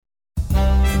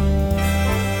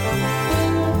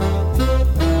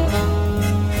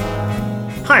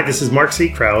Hi, this is Mark C.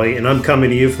 Crowley, and I'm coming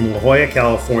to you from La Jolla,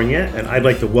 California, and I'd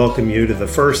like to welcome you to the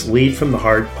first Lead from the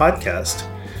Heart podcast.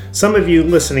 Some of you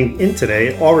listening in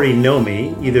today already know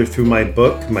me, either through my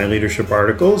book, my leadership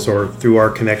articles, or through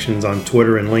our connections on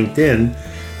Twitter and LinkedIn.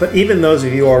 But even those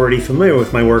of you already familiar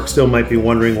with my work still might be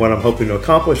wondering what I'm hoping to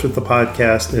accomplish with the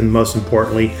podcast, and most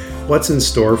importantly, what's in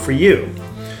store for you.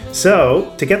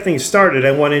 So, to get things started,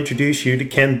 I want to introduce you to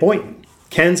Ken Boynton.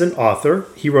 Ken's an author.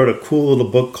 He wrote a cool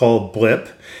little book called Blip,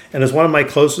 and as one of my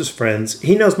closest friends,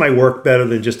 he knows my work better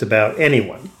than just about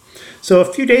anyone. So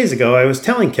a few days ago, I was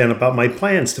telling Ken about my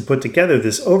plans to put together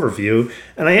this overview,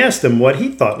 and I asked him what he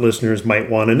thought listeners might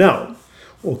want to know.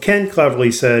 Well, Ken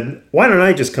cleverly said, why don't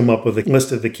I just come up with a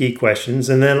list of the key questions,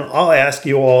 and then I'll ask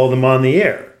you all of them on the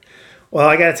air. Well,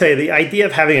 I got to tell you, the idea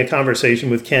of having a conversation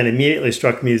with Ken immediately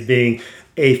struck me as being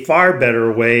a far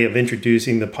better way of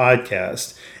introducing the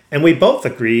podcast. And we both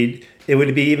agreed it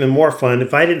would be even more fun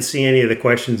if I didn't see any of the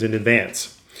questions in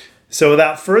advance. So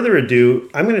without further ado,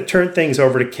 I'm going to turn things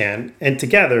over to Ken, and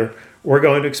together we're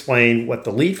going to explain what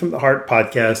the Lead from the Heart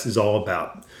podcast is all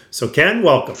about. So Ken,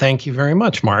 welcome. Thank you very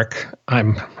much, Mark.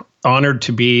 I'm honored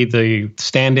to be the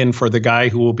stand-in for the guy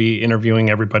who will be interviewing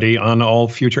everybody on all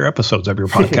future episodes of your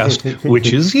podcast,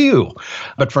 which is you.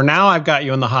 But for now, I've got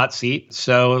you in the hot seat.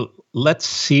 So let's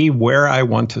see where I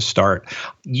want to start.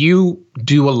 You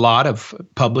do a lot of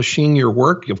publishing your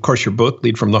work. Of course, your book,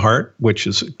 Lead from the Heart, which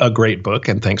is a great book,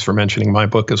 and thanks for mentioning my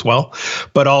book as well.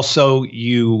 But also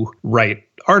you write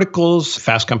articles.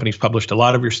 Fast Company's published a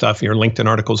lot of your stuff. Your LinkedIn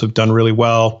articles have done really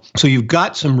well. So you've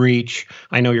got some reach.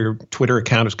 I know your Twitter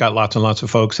account has got lots and lots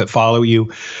of folks that follow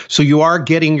you. So you are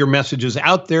getting your messages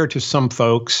out there to some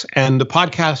folks. And the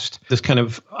podcast, this kind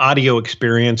of audio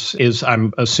experience is,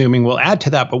 I'm assuming, will add to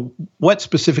that. But what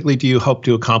specifically do you hope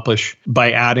to accomplish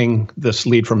by adding this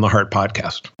Lead from the Heart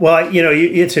podcast? Well,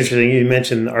 it's interesting. You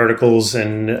mentioned articles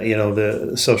and,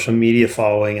 the social media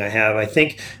following I have. I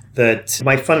think that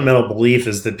my fundamental belief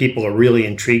is that people are really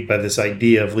intrigued by this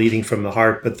idea of leading from the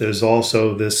heart, but there's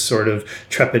also this sort of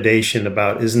trepidation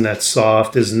about, isn't that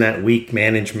soft? Isn't that weak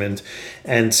management?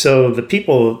 And so the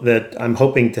people that I'm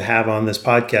hoping to have on this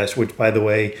podcast, which, by the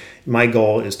way, my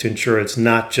goal is to ensure it's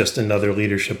not just another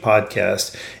leadership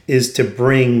podcast, is to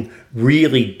bring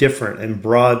really different and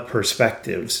broad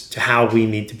perspectives to how we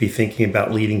need to be thinking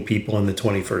about leading people in the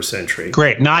 21st century.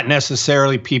 Great. Not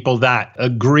necessarily people that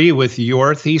agree with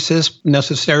your thesis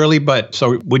necessarily, but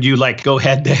so would you go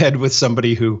head to head with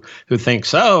somebody who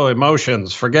thinks, oh,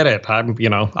 emotions, forget it.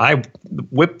 I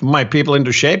whip my people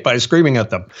into shape by screaming at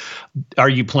them. Are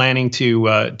you planning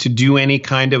to do any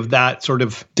kind of that sort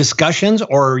of discussions,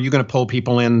 or are you going to pull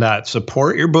people in that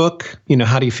support your book?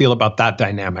 How do you feel about that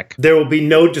dynamic? There will be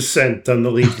no dissent on the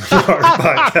Lead from the Heart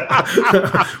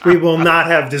podcast. We will not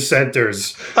have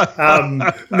dissenters.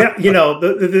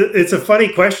 It's a funny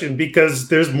question because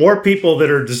there's more people that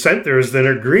are dissenters than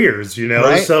agreeers,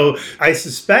 Right? So I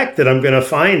suspect that I'm going to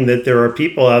find that there are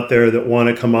people out there that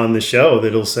want to come on the show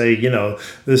that'll say,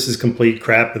 this is complete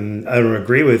crap and I don't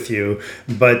agree with you.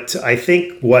 But I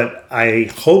think what I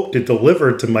hope to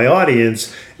deliver to my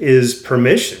audience is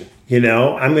permission.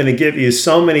 I'm going to give you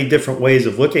so many different ways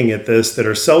of looking at this that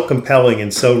are so compelling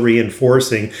and so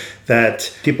reinforcing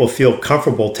that people feel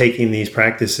comfortable taking these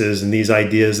practices and these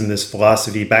ideas and this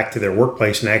philosophy back to their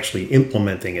workplace and actually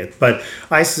implementing it. But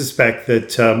I suspect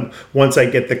that once I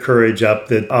get the courage up,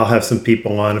 that I'll have some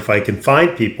people on if I can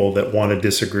find people that want to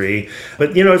disagree.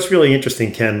 But, it's really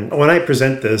interesting, Ken. When I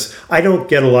present this, I don't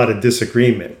get a lot of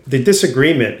disagreement. The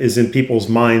disagreement is in people's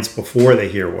minds before they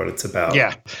hear what it's about.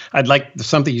 Yeah. I'd like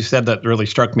something you said that really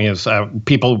struck me is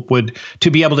people would,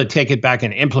 to be able to take it back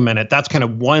and implement it. That's kind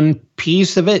of one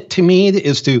piece of it to me,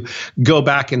 is to go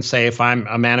back and say, if I'm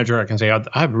a manager, I can say,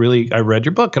 I read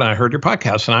your book and I heard your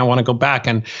podcast and I want to go back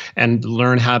and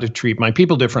learn how to treat my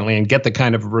people differently and get the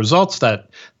kind of results that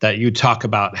you talk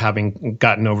about having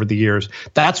gotten over the years.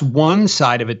 That's one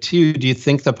side of it too. Do you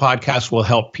think the podcast will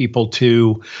help people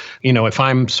to, if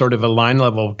I'm sort of a line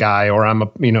level guy, or I'm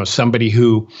somebody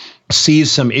who sees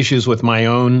some issues with my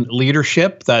own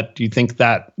leadership, that you think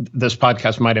that this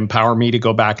podcast might empower me to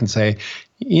go back and say,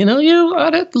 you ought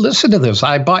to listen to this.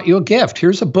 I bought you a gift.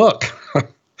 Here's a book.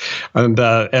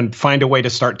 and find a way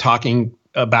to start talking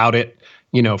about it,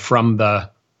 from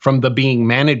the being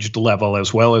managed level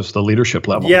as well as the leadership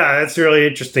level. Yeah, that's a really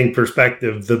interesting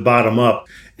perspective, the bottom up.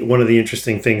 One of the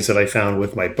interesting things that I found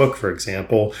with my book, for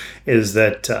example, is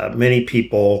that many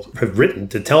people have written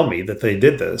to tell me that they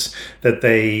did this, that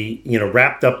they,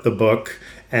 wrapped up the book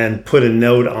and put a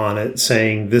note on it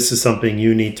saying, this is something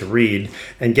you need to read,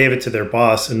 and gave it to their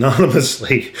boss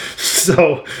anonymously.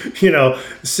 So,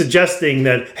 suggesting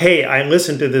that, hey, I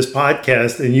listened to this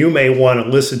podcast and you may want to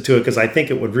listen to it because I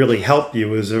think it would really help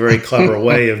you, is a very clever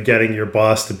way of getting your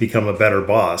boss to become a better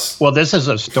boss. Well, this is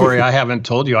a story I haven't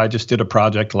told you. I just did a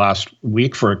project last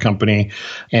week for a company,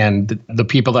 and the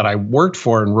people that I worked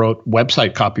for and wrote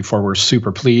website copy for were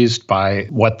super pleased by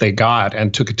what they got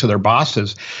and took it to their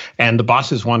bosses. And the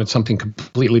bosses wanted something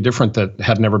completely different that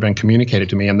had never been communicated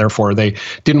to me. And therefore they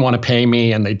didn't want to pay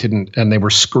me, and they were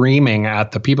screaming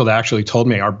at the people that actually told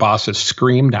me our bosses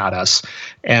screamed at us.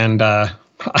 And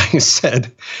I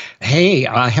said, hey,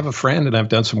 I have a friend and I've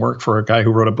done some work for a guy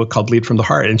who wrote a book called Lead from the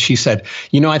Heart. And she said,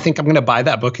 I think I'm going to buy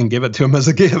that book and give it to him as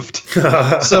a gift.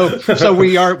 So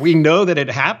we know that it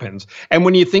happens. And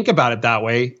when you think about it that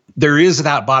way, there is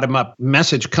that bottom-up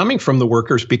message coming from the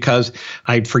workers, because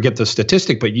I forget the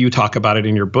statistic, but you talk about it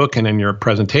in your book and in your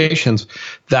presentations,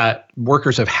 that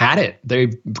workers have had it.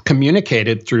 They've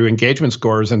communicated through engagement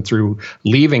scores and through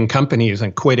leaving companies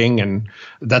and quitting, and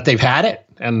that they've had it.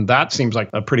 And that seems like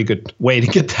a pretty good way to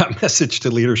get that message to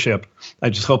leadership.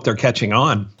 I just hope they're catching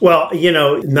on. Well,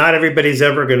 not everybody's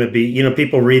ever going to be,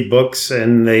 people read books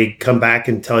and they come back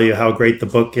and tell you how great the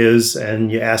book is,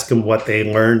 and you ask them what they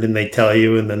learned and they tell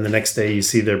you, and then the next day you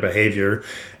see their behavior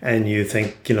and you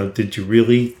think, did you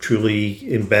really truly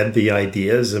embed the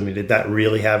ideas? I mean, did that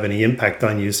really have any impact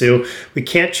on you? So we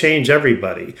can't change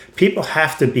everybody. People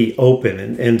have to be open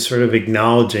and sort of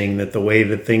acknowledging that the way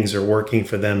that things are working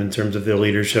for them in terms of their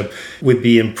leadership would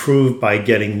be improved by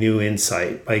getting new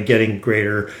insight, by getting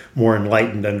greater, more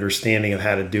enlightened understanding of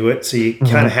how to do it. So you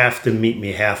kind of have to meet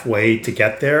me halfway to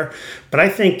get there. But I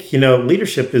think,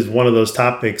 leadership is one of those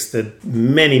topics that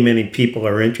many, many people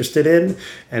are interested in.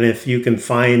 And if you can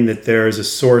find that there is a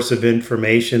source of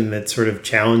information that sort of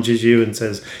challenges you and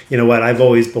says, I've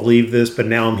always believed this, but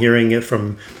now I'm hearing it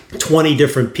from 20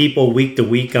 different people week to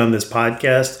week on this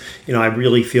podcast. I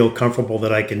really feel comfortable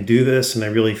that I can do this, and I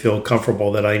really feel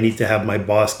comfortable that I need to have my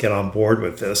boss get on board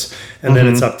with this. And then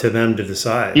it's up to them to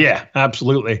decide. Yeah,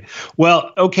 absolutely.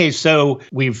 Well, okay, so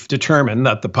we've determined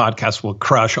that the podcast will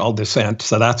crush all dissent,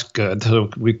 so that's good. So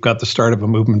we've got the start of a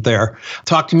movement there.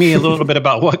 Talk to me a little bit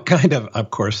about what kind of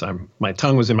course, my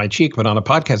tongue was in my cheek, but on a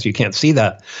podcast you can't see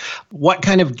that. What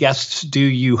kind of guests do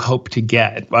you hope to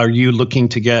get? Are you looking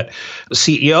to get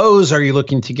CEOs? Are you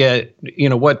looking to get,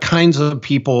 what kinds of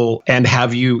people? And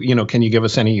have you, can you give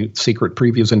us any secret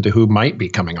previews into who might be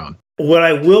coming on? What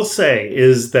I will say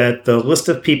is that the list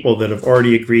of people that have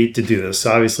already agreed to do this,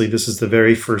 obviously this is the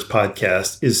very first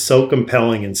podcast, is so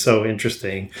compelling and so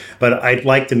interesting, but I'd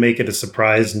like to make it a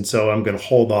surprise. And so I'm going to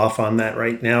hold off on that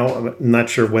right now. I'm not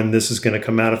sure when this is going to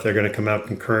come out, if they're going to come out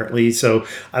concurrently. So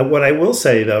what I will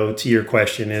say, though, to your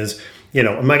question is,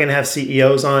 am I going to have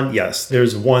CEOs on? Yes.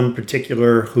 There's one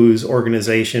particular whose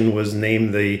organization was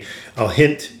named I'll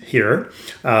hint here,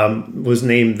 was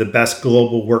named the best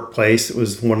global workplace. It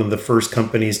was one of the first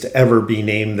companies to ever be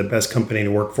named the best company to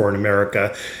work for in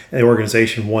America. And the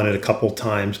organization won it a couple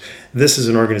times. This is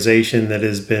an organization that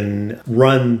has been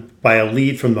run by a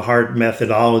Lead from the Heart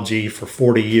methodology for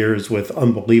 40 years with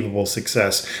unbelievable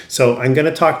success. So I'm going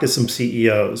to talk to some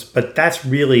CEOs, but that's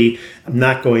really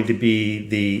not going to be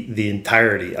the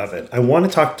entirety of it. I want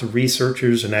to talk to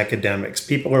researchers and academics.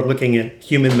 People are looking at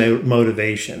human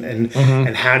motivation and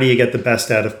how do you get the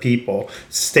best out of people,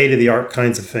 state-of-the-art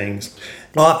kinds of things.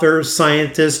 Authors,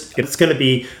 scientists, it's going to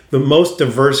be the most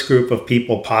diverse group of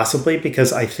people possibly,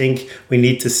 because I think we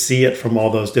need to see it from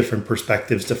all those different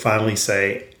perspectives to finally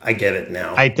say, I get it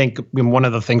now. I think one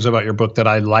of the things about your book that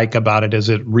I like about it is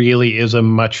it really is a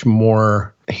much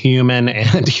more human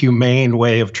and humane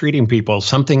way of treating people,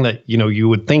 something that, you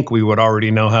would think we would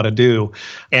already know how to do.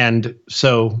 And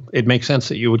so it makes sense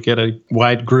that you would get a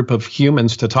wide group of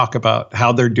humans to talk about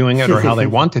how they're doing it or how they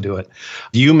want to do it.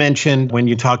 You mentioned when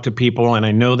you talk to people, and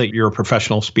I know that you're a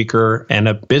professional speaker and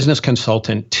a business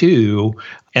consultant too,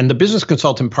 and the business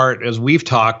consultant part, as we've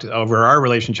talked over our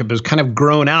relationship, has kind of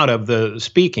grown out of the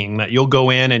speaking, that you'll go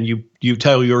in and you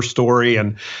tell your story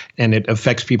and it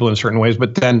affects people in certain ways.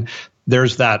 But then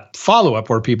there's that follow-up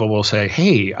where people will say,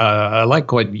 hey, I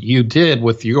like what you did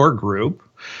with your group.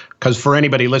 Because for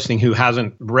anybody listening who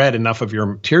hasn't read enough of your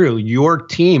material, your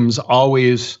teams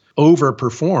always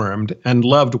overperformed and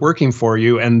loved working for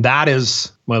you. And that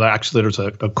is, well, actually, there's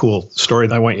a cool story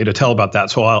that I want you to tell about that.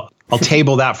 So I'll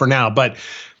table that for now. But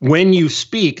when you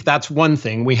speak, that's one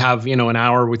thing. We have, an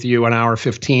hour with you, an hour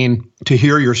 15 to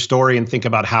hear your story and think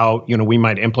about how, we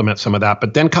might implement some of that.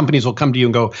 But then companies will come to you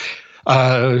and go,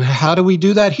 how do we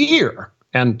do that here?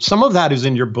 And some of that is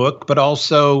in your book, but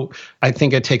also I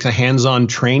think it takes a hands-on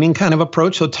training kind of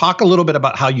approach. So talk a little bit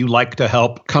about how you like to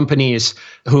help companies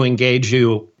who engage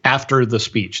you after the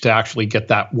speech to actually get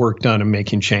that work done and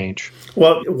making change.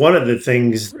 Well, one of the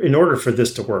things, in order for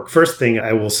this to work, first thing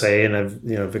I will say, and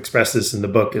I've expressed this in the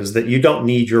book, is that you don't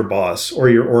need your boss or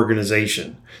your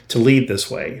organization to lead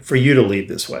this way, for you to lead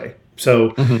this way.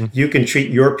 So you can treat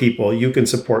your people, you can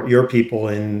support your people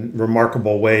in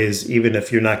remarkable ways, even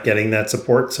if you're not getting that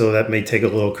support. So that may take a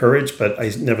little courage, but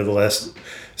I nevertheless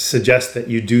suggest that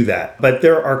you do that. But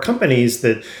there are companies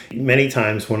that many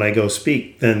times when I go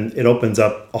speak, then it opens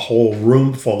up a whole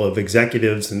room full of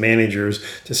executives and managers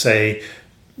to say,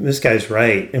 this guy's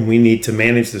right, and we need to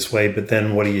manage this way, but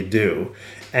then what do you do?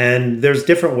 And there's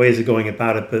different ways of going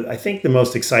about it, but I think the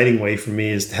most exciting way for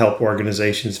me is to help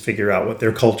organizations figure out what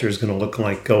their culture is going to look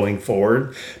like going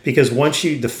forward. Because once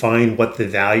you define what the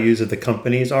values of the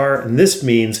companies are, and this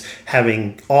means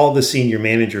having all the senior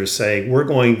managers say, we're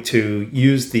going to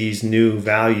use these new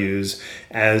values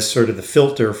as sort of the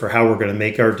filter for how we're going to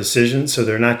make our decisions. So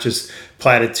they're not just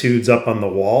platitudes up on the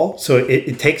wall. So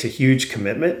it takes a huge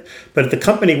commitment. But the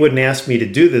company wouldn't ask me to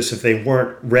do this if they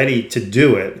weren't ready to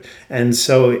do it. And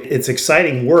so it's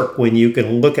exciting work when you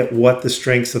can look at what the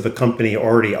strengths of the company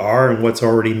already are and what's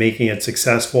already making it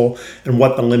successful and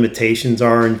what the limitations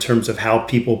are in terms of how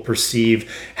people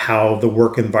perceive how the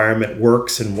work environment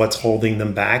works and what's holding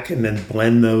them back, and then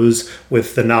blend those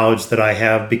with the knowledge that I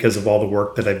have because of all the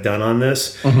work that I've done on this.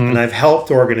 And I've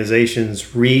helped organizations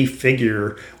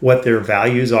refigure what their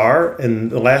values are.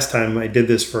 And the last time I did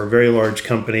this for a very large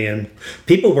company, and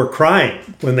people were crying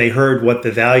when they heard what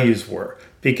the values were,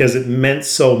 because it meant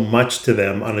so much to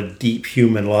them on a deep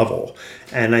human level.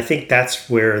 And I think that's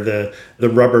where the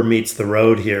rubber meets the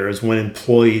road here, is when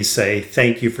employees say,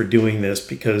 thank you for doing this,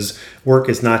 because work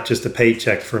is not just a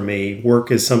paycheck for me. Work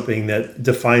is something that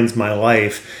defines my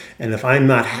life. And if I'm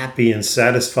not happy and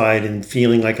satisfied and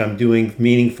feeling like I'm doing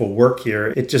meaningful work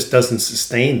here, it just doesn't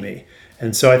sustain me.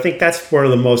 And so I think that's one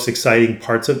of the most exciting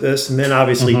parts of this. And then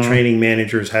obviously training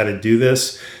managers how to do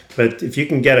this. But if you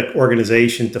can get an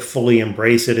organization to fully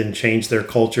embrace it and change their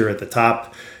culture at the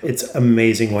top, it's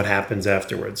amazing what happens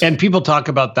afterwards. And people talk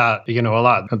about that, a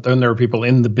lot. Then there are people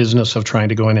in the business of trying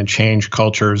to go in and change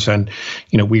cultures. And,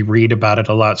 we read about it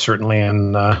a lot, certainly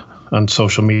on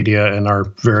social media and our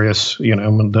various, the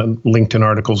LinkedIn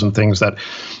articles and things that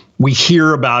we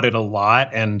hear about it a lot,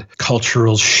 and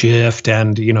cultural shift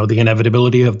and, the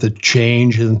inevitability of the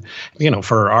change. And,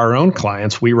 for our own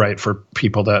clients, we write for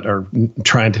people that are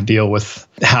trying to deal with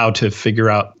how to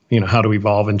figure out, how to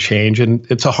evolve and change. And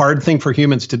it's a hard thing for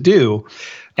humans to do.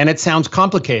 And it sounds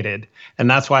complicated. And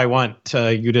that's why I want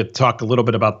you to talk a little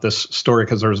bit about this story,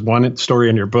 because there's one story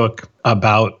in your book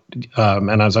about,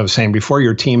 and as I was saying before,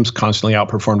 your teams constantly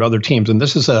outperformed other teams. And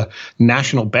this is a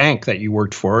national bank that you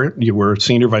worked for. You were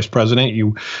senior vice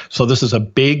president. So this is a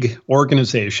big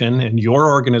organization, and your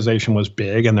organization was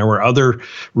big. And there were other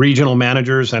regional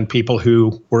managers and people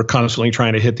who were constantly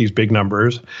trying to hit these big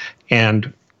numbers.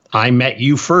 And I met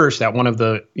you first at one of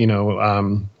the,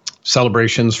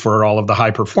 celebrations for all of the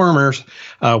high performers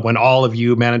when all of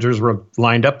you managers were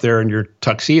lined up there in your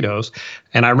tuxedos.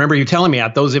 And I remember you telling me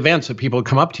at those events that people would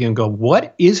come up to you and go,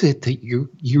 what is it that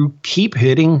you keep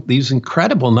hitting these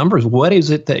incredible numbers? What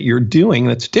is it that you're doing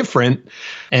that's different?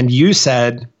 And you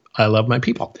said, I love my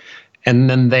people. And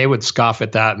then they would scoff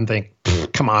at that and think,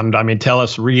 come on, tell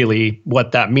us really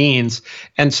what that means.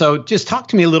 And so just talk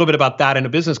to me a little bit about that in a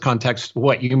business context,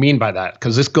 what you mean by that,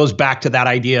 because this goes back to that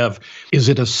idea of, is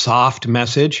it a soft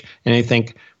message? And I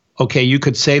think, okay, you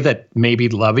could say that maybe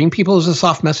loving people is a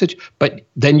soft message, but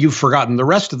then you've forgotten the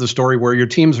rest of the story where your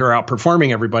teams are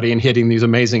outperforming everybody and hitting these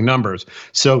amazing numbers.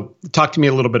 So talk to me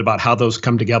a little bit about how those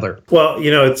come together. Well,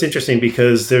 it's interesting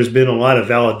because there's been a lot of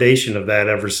validation of that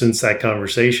ever since that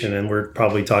conversation. And we're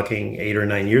probably talking 8 or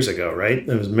 9 years ago, right?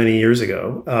 It was many years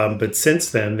ago. But since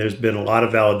then, there's been a lot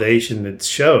of validation that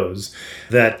shows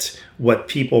that what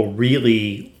people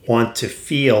really want to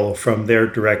feel from their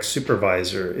direct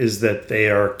supervisor is that they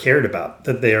are cared about,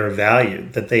 that they are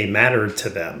valued, that they matter to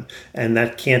them. And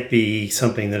that can't be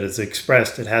something that is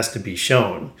expressed, it has to be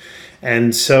shown.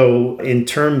 And so in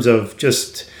terms of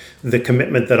just the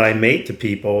commitment that I made to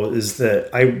people is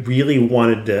that I really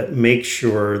wanted to make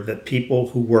sure that people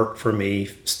who work for me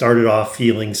started off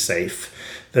feeling safe,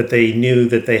 that they knew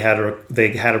that they had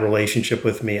a relationship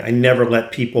with me. I never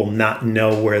let people not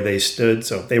know where they stood.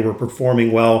 So if they were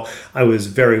performing well, I was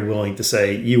very willing to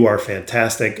say, you are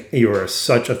fantastic. You are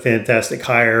such a fantastic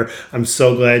hire. I'm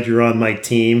so glad you're on my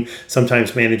team.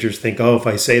 Sometimes managers think, oh, if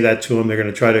I say that to them, they're going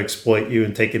to try to exploit you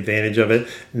and take advantage of it.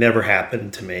 Never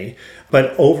happened to me.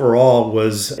 But overall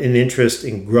was an interest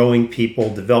in growing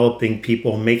people, developing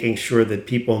people, making sure that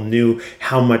people knew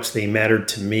how much they mattered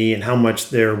to me and how much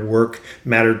their work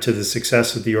mattered to the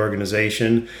success of the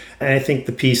organization. And I think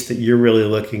the piece that you're really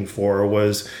looking for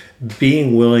was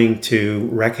being willing to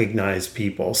recognize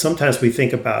people. Sometimes we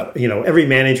think about, every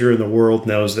manager in the world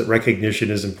knows that recognition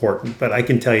is important, but I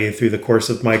can tell you through the course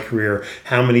of my career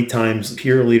how many times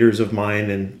peer leaders of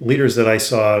mine and leaders that I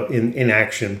saw in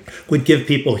action would give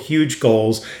people huge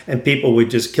goals and people would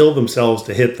just kill themselves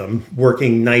to hit them,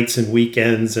 working nights and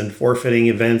weekends and forfeiting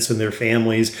events and their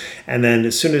families. And then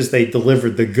as soon as they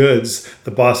delivered the goods,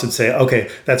 the boss would say,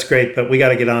 okay, that's great, but we got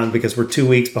to get on because we're 2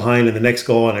 weeks behind in the next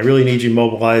goal and I really need you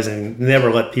mobilized, and never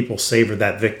let people savor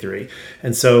that victory.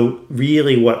 And so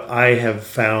really what I have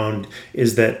found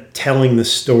is that telling the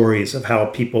stories of how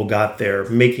people got there,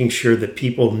 making sure that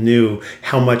people knew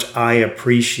how much I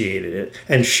appreciated it,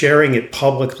 and sharing it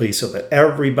publicly so that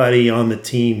everybody on the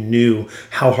team knew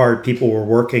how hard people were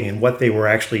working and what they were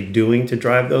actually doing to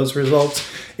drive those results.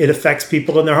 It affects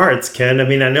people in their hearts, Ken. I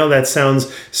mean, I know that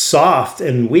sounds soft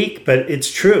and weak, but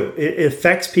it's true. It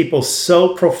affects people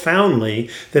so profoundly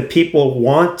that people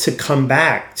want to come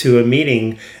back to a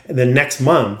meeting the next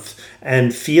month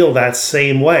and feel that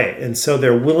same way. And so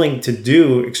they're willing to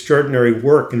do extraordinary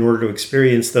work in order to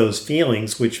experience those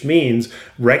feelings, which means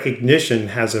recognition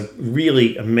has a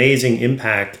really amazing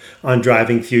impact on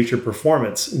driving future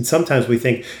performance. And sometimes we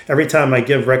think every time I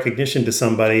give recognition to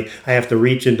somebody, I have to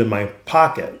reach into my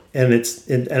pocket. And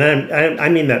I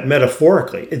mean that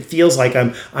metaphorically. It feels like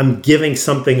I'm giving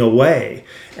something away.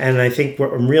 And I think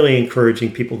what I'm really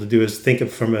encouraging people to do is think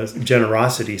of from a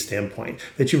generosity standpoint,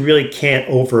 that you really can't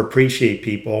overappreciate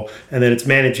people, and that it's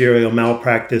managerial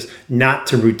malpractice not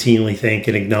to routinely thank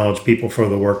and acknowledge people for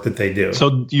the work that they do.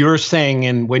 So you're saying,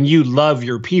 and when you love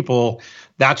your people,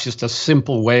 that's just a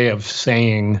simple way of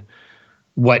saying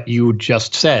what you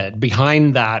just said.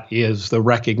 Behind that is the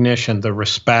recognition, the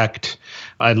respect.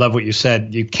 I love what you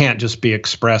said. You can't just be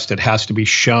expressed. It has to be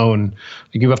shown.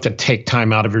 You have to take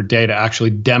time out of your day to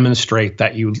actually demonstrate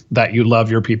that you love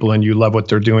your people and you love what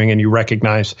they're doing and you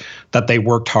recognize that they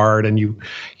worked hard. And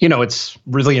it's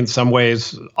really in some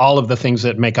ways all of the things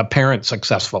that make a parent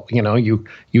successful.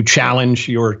 You challenge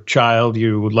your child,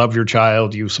 you love your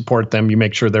child, you support them, you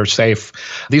make sure they're safe.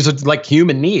 These are like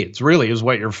human needs, really, is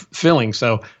what you're feeling.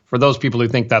 So for those people who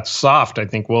think that's soft, I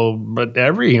think, well, but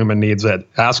every human needs it.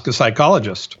 Ask a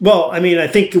psychologist. Well, I mean, I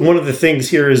think one of the things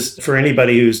here is for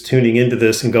anybody who's tuning into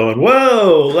this and going,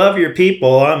 whoa, love your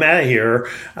people, I'm out of here.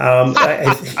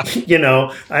 You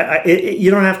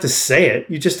don't have to say it.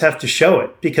 You just have to show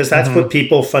it, because that's what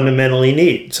people fundamentally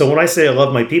need. So when I say I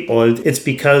love my people, it's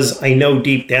because I know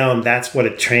deep down that's what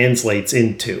it translates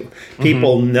into.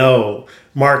 People know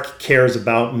Mark cares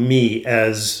about me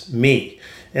as me.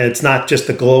 And it's not just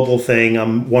a global thing.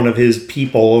 I'm one of his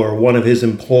people or one of his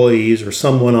employees or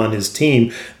someone on his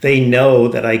team. They know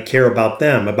that I care about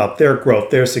them, about their growth,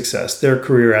 their success, their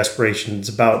career aspirations,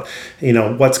 about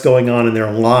what's going on in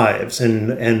their lives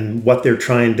and what they're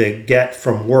trying to get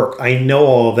from work. I know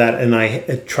all of that, and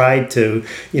I tried to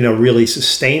really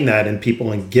sustain that in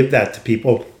people and give that to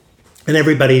people. And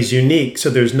everybody's unique, so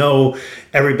there's no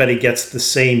everybody gets the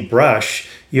same brush.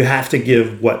 You have to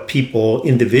give what people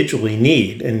individually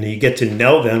need, and you get to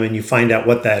know them and you find out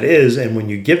what that is. And when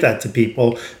you give that to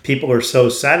people, people are so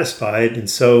satisfied and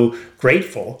so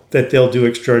grateful that they'll do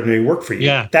extraordinary work for you.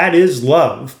 Yeah. That is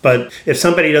love. But if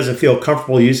somebody doesn't feel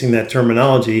comfortable using that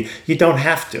terminology, you don't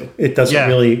have to. It doesn't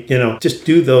really, just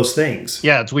do those things.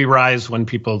 Yeah, we rise when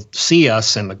people see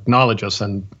us and acknowledge us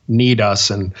and need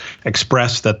us and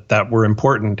express that we're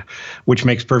important, which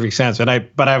makes perfect sense.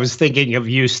 But I was thinking of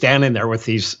you standing there with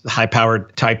these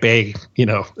high-powered type A,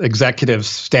 executives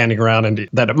standing around, and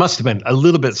that it must have been a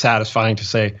little bit satisfying to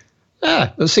say,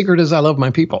 the secret is I love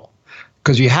my people.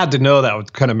 Because you had to know that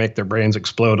would kind of make their brains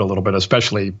explode a little bit,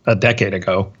 especially a decade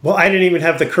ago. Well, I didn't even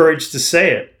have the courage to say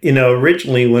it.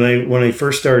 Originally, when I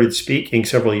first started speaking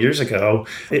several years ago,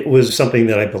 it was something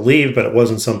that I believed, but it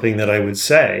wasn't something that I would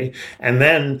say. And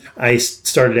then I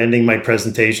started ending my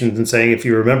presentations and saying, if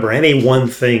you remember any one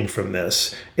thing from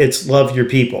this, it's love your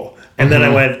people. And then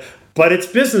I went, but it's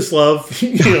business love,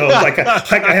 like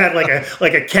I had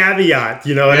like a caveat,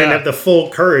 I didn't have the full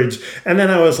courage. And then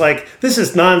I was like, this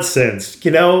is nonsense.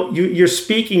 You're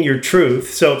speaking your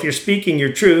truth. So if you're speaking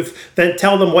your truth, then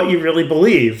tell them what you really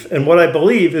believe. And what I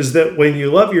believe is that when you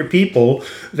love your people,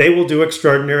 they will do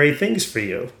extraordinary things for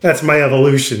you. That's my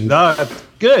evolution. No, that's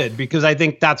good, because I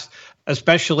think that's,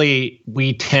 especially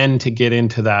we tend to get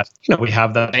into that. We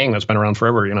have that thing that's been around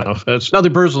forever, it's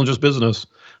nothing personal, just business.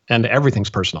 And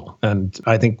everything's personal. And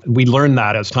I think we learn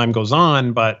that as time goes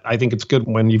on, but I think it's good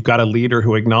when you've got a leader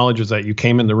who acknowledges that you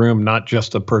came in the room, not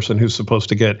just a person who's supposed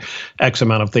to get X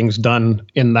amount of things done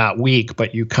in that week,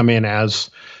 but you come in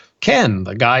as Ken,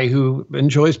 the guy who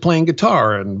enjoys playing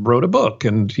guitar and wrote a book,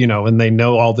 and and they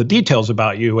know all the details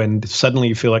about you, and suddenly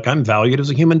you feel like I'm valued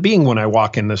as a human being when I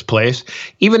walk in this place,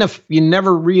 even if you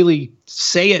never really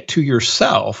say it to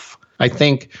yourself. I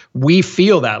think we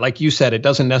feel that, like you said, it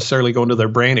doesn't necessarily go into their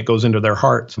brain, it goes into their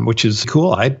hearts, which is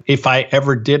cool. If I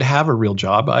ever did have a real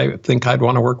job, I think I'd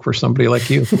want to work for somebody like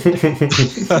you.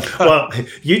 Well,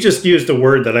 you just used a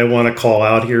word that I want to call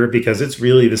out here, because it's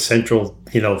really the central,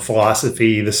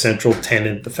 philosophy, the central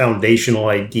tenet, the foundational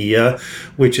idea,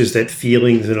 which is that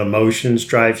feelings and emotions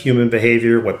drive human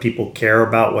behavior, what people care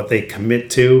about, what they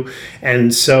commit to.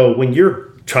 And so when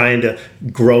you're trying to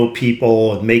grow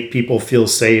people and make people feel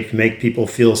safe, make people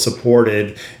feel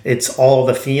supported, it's all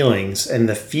the feelings. And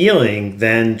the feeling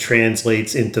then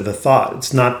translates into the thought.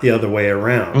 It's not the other way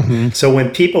around. Mm-hmm. So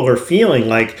when people are feeling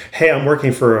like, hey, I'm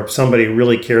working for somebody who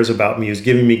really cares about me, who's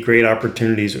giving me great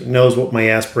opportunities, knows what my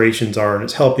aspirations are, and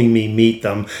is helping me meet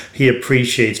them, he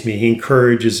appreciates me, he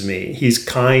encourages me, he's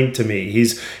kind to me,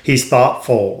 he's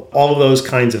thoughtful. All of those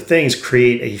kinds of things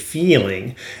create a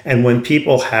feeling. And when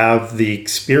people have the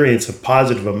experience of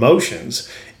positive emotions,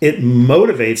 it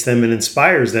motivates them and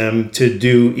inspires them to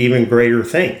do even greater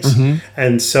things. Mm-hmm.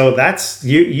 And so that's,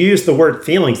 you use the word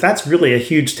feelings. That's really a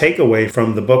huge takeaway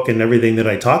from the book and everything that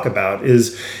I talk about,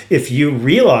 is if you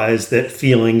realize that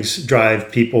feelings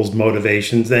drive people's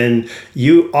motivations, then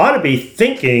you ought to be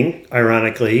thinking,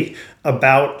 ironically,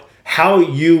 about how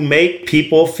you make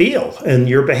people feel, and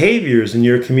your behaviors and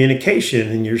your communication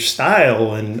and your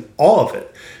style and all of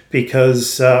it,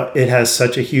 because it has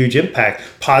such a huge impact,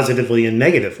 positively and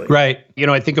negatively. Right.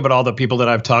 I think about all the people that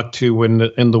I've talked to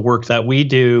in the work that we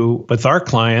do with our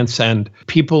clients, and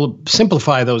people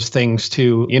simplify those things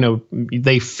to,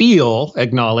 they feel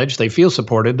acknowledged, they feel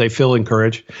supported, they feel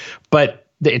encouraged, but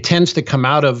it tends to come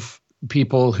out of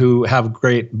people who have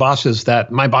great bosses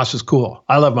that my boss is cool.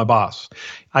 I love my boss.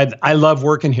 I love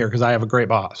working here because I have a great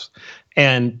boss.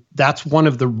 And that's one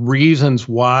of the reasons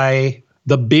why,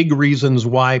 the big reasons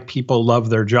why people love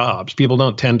their jobs. People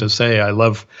don't tend to say, I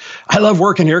love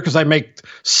working here because I make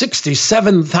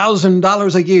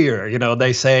 $67,000 a year.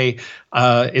 They say,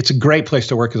 it's a great place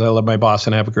to work because I love my boss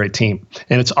and I have a great team.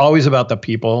 And it's always about the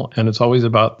people, and it's always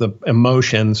about the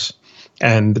emotions.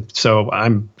 And so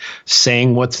I'm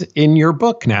saying what's in your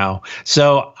book now.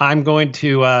 So I'm going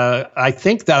to, I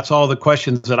think that's all the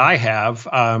questions that I have.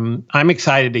 I'm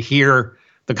excited to hear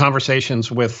the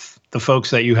conversations with the folks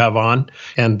that you have on,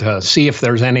 and see if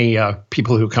there's any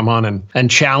people who come on and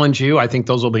challenge you. I think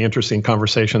those will be interesting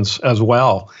conversations as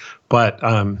well. But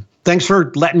thanks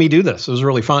for letting me do this. It was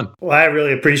really fun. Well, I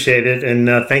really appreciate it. And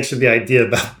thanks for the idea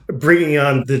about bringing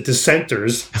on the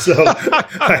dissenters. So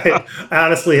I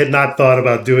honestly had not thought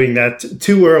about doing that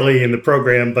too early in the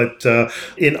program, but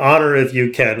in honor of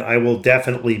you, Ken, I will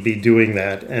definitely be doing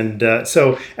that. And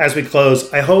so as we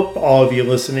close, I hope all of you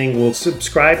listening will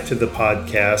subscribe to the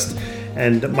podcast.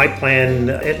 And my plan,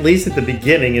 at least at the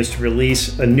beginning, is to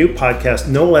release a new podcast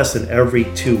no less than every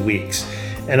 2 weeks.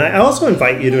 And I also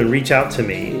invite you to reach out to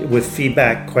me with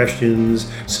feedback, questions,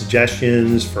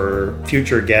 suggestions for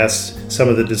future guests, some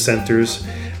of the dissenters.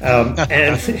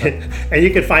 And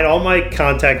you can find all my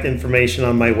contact information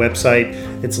on my website.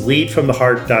 It's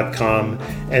leadfromtheheart.com.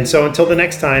 And so until the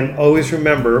next time, always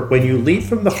remember, when you lead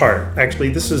from the heart, actually,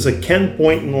 this is a Ken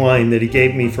Boynton line that he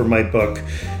gave me for my book.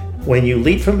 When you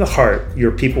lead from the heart,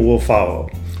 your people will follow.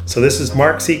 So this is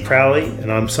Mark C. Crowley,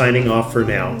 and I'm signing off for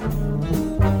now.